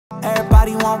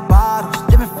Everybody want bottles,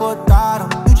 living for a throttle.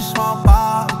 You just want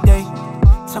bottle day.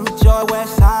 Tell me joy,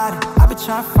 where's hiding? I've been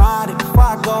trying to find it before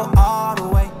I go all the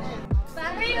way.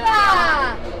 Pa'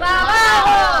 arriba, pa'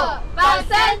 abajo, pa'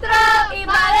 centro y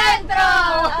pa' adentro.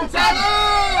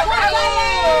 ¡Salud!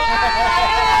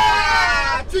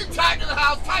 Team Tight in the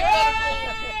house, Tight Medical.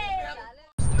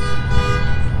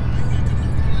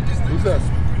 Who's this?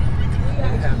 I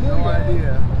have no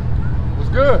idea. What's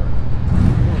good?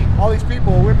 All these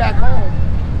people, we're back home.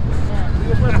 We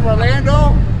just went from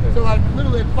Orlando, so like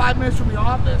literally 5 minutes from the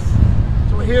office.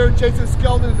 So we're here at Jason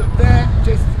Skeldon's event,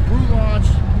 Jason's brew launch.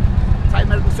 Tight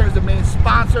Medical Center is the main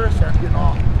sponsor, so I'm getting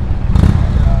all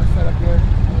set up here.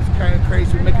 It's kind of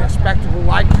crazy. We're making a spectacle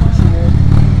like usual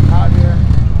out here.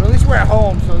 But at least we're at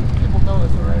home, so people know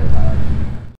us already.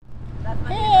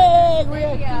 Hey,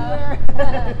 we're here.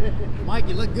 Mike,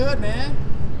 you look good, man.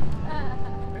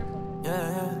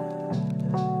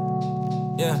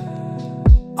 Yeah.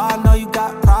 I know you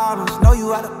got problems, know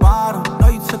you at the bottom, know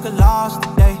you took a loss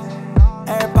today.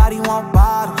 Everybody want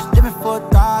bottles, living for a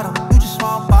throttle. You just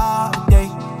want bottle day.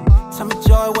 Tell me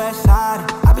joy, where's hiding?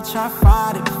 I've been trying to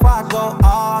find it before I go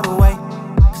all the way.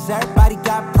 Cause everybody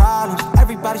got problems,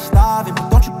 everybody starving, but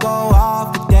don't you go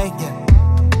off today, yeah.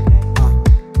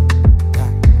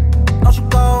 Don't you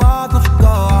go off, don't you go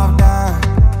off, now.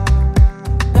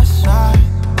 That's right.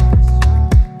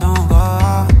 Don't go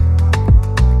off.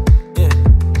 Yeah.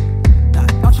 Nah,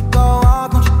 don't you go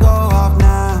off, don't you go off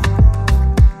now.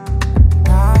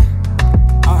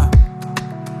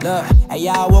 Look, hey,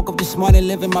 y'all, I woke up this morning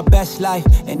living my best life.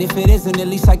 And if it isn't, at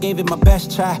least I gave it my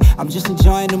best try. I'm just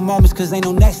enjoying the moments cause ain't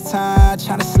no next time.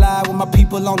 Tryna slide with my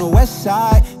people on the west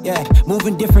side. Yeah,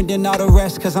 moving different than all the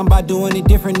rest cause I'm by doing it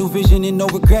different. New vision and no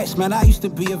regrets. Man, I used to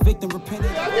be a victim, repenting.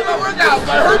 I did my workout,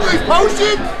 but I heard these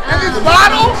potions and these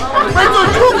bottles. Right, so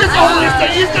Drew gets over this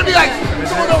thing. He's gonna be like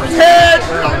going over his head.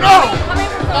 I don't know.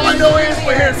 All I know is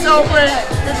we're here to celebrate.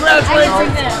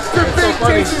 Congratulations to Big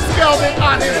Jason Skelbeer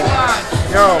on his launch.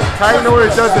 Yo, Titan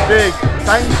always does it big.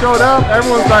 Titan showed up,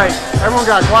 everyone got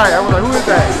quiet. Everyone's like, who is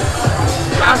that?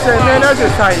 I said, man, that's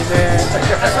just Titan, man.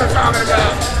 That's what I'm talking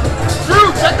about.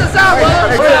 Drew, check this out, bro.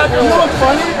 You know what's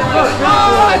funny?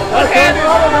 One-handed.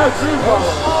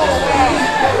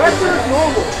 That's just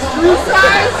normal. Drew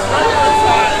size?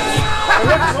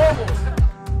 That's normal.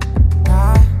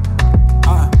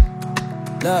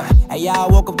 Look, hey, y'all,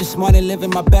 I woke up this morning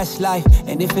living my best life.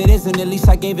 And if it isn't, at least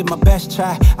I gave it my best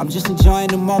try. I'm just enjoying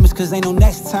the moments cause ain't no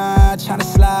next time. Tryna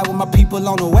slide with my people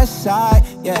on the west side.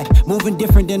 Yeah, moving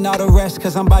different than all the rest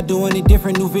cause I'm by doing it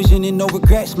different. New vision and no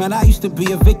regrets. Man, I used to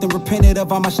be a victim, repented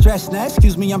of all my stress. Now,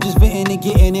 excuse me, I'm just venting and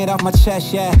getting it off my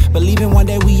chest, yeah. Believing one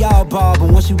day we all ball, but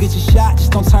once you get your shot,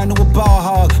 just don't turn to a ball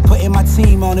hog. Putting my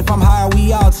team on, if I'm high,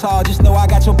 we all tall. Just know I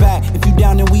got your back. If you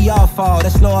down, then we all fall.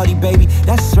 That's loyalty, baby.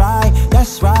 That's right,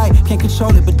 that's right. Can't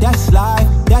control it, but that's life,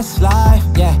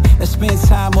 yeah. Let's spend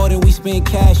time more than we spend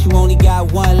cash. You only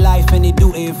got one life and they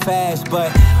do it fast.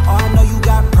 But oh, I know you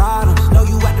got problems, know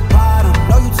you at the bottom,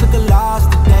 know you took a loss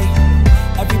today.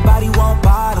 Everybody want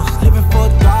bottles, living for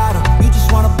a throttle. You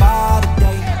just want a bottle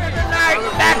today. Tonight,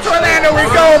 back to Orlando we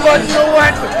go, but you know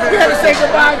what? We had to say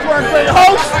goodbye to our great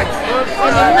host.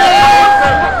 And the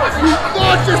man who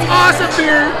launched this awesome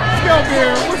beer,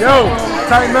 Skelbeer. Yo,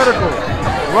 Titan Medical,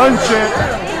 run champ.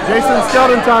 Jason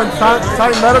Skeldon time,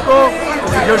 Titan Medical,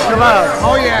 it's a good collab.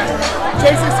 Oh yeah,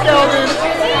 Jason Skeldon,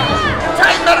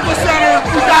 Tight Medical Center.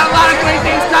 We got a lot of great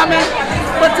things coming,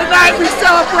 but tonight we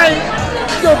celebrate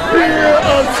the beer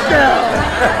of Skeld.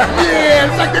 Yeah,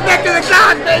 it's like the neck of the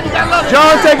god, man. You gotta love it.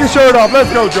 John, take his shirt off. Let's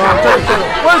go, John. Take his shirt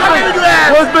off.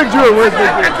 Where's Big Drew? Where's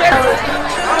Big Drew?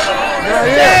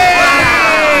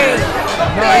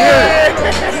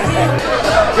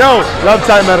 Yo, love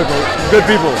Titan Medical. Good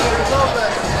people.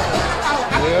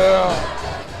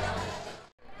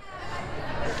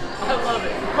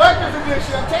 Breakfast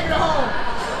edition, I'm taking it home.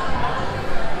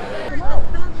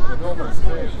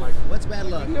 What's bad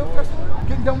luck?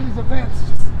 Getting done with these events.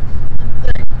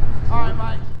 All right,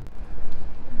 Mike.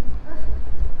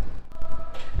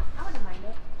 I wouldn't mind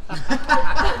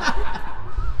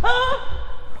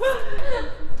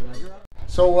it.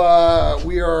 So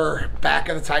we are back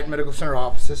at the Tight Medical Center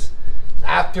offices.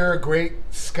 After a great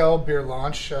Skelbeer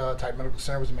launch, Tight Medical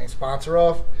Center was the main sponsor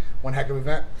of. One heck of an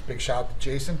event. Big shout out to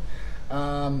Jason.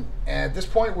 And at this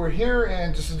point, we're here,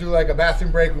 and just to do like a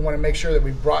bathroom break, we want to make sure that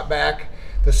we brought back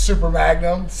the Super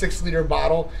Magnum 6-liter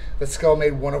bottle that Skeld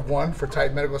made one of one for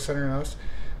Tight Medical Center and us.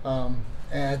 And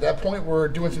at that point, we're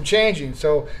doing some changing.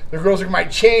 So the girls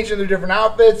might change in their different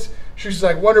outfits, She's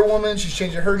like Wonder Woman. She's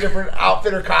changing her different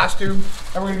outfit or costume.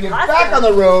 And we're going to get back on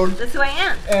the road. That's who I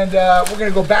am. And we're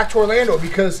going to go back to Orlando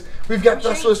because we've got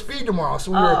Festival of Speed tomorrow.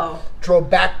 So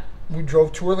we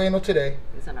drove to Orlando today.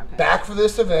 Back for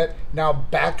this event. Now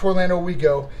back to Orlando we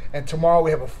go. And tomorrow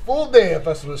we have a full day of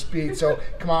Festival of Speed. So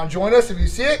come on, join us if you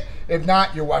see it. If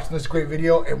not, you're watching this great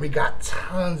video. And we got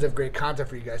tons of great content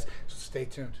for you guys. So stay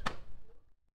tuned.